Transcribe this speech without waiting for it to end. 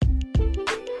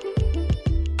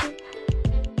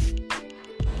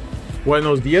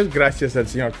Buenos días, gracias al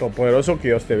Señor Todopoderoso, que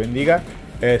Dios te bendiga.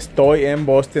 Estoy en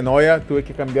Boston hoy, tuve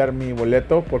que cambiar mi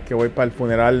boleto porque voy para el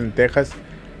funeral en Texas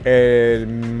el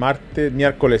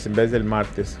miércoles en vez del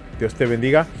martes. Dios te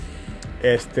bendiga.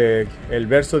 El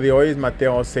verso de hoy es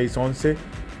Mateo 6:11.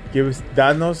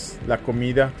 Danos la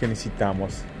comida que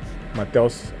necesitamos. Mateo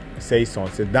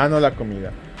 6:11. Danos la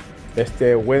comida.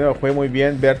 Bueno, fue muy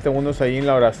bien verte unos ahí en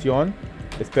la oración.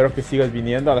 Espero que sigas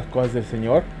viniendo a las cosas del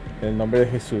Señor. En el nombre de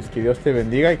Jesús, que Dios te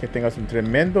bendiga y que tengas un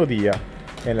tremendo día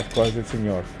en las cosas del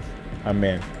Señor.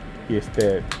 Amén. Y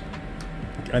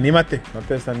anímate, no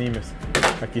te desanimes.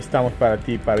 Aquí estamos para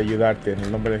ti, para ayudarte en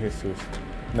el nombre de Jesús.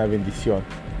 Una bendición.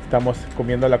 Estamos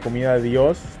comiendo la comida de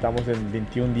Dios. Estamos en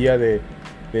 21 días de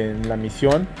la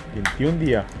misión. 21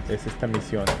 días es esta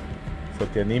misión.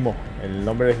 Te animo en el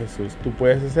nombre de Jesús. Tú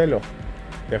puedes hacerlo.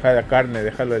 Deja la carne,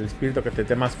 déjalo del Espíritu que te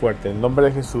esté más fuerte. En el nombre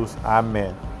de Jesús. Amén.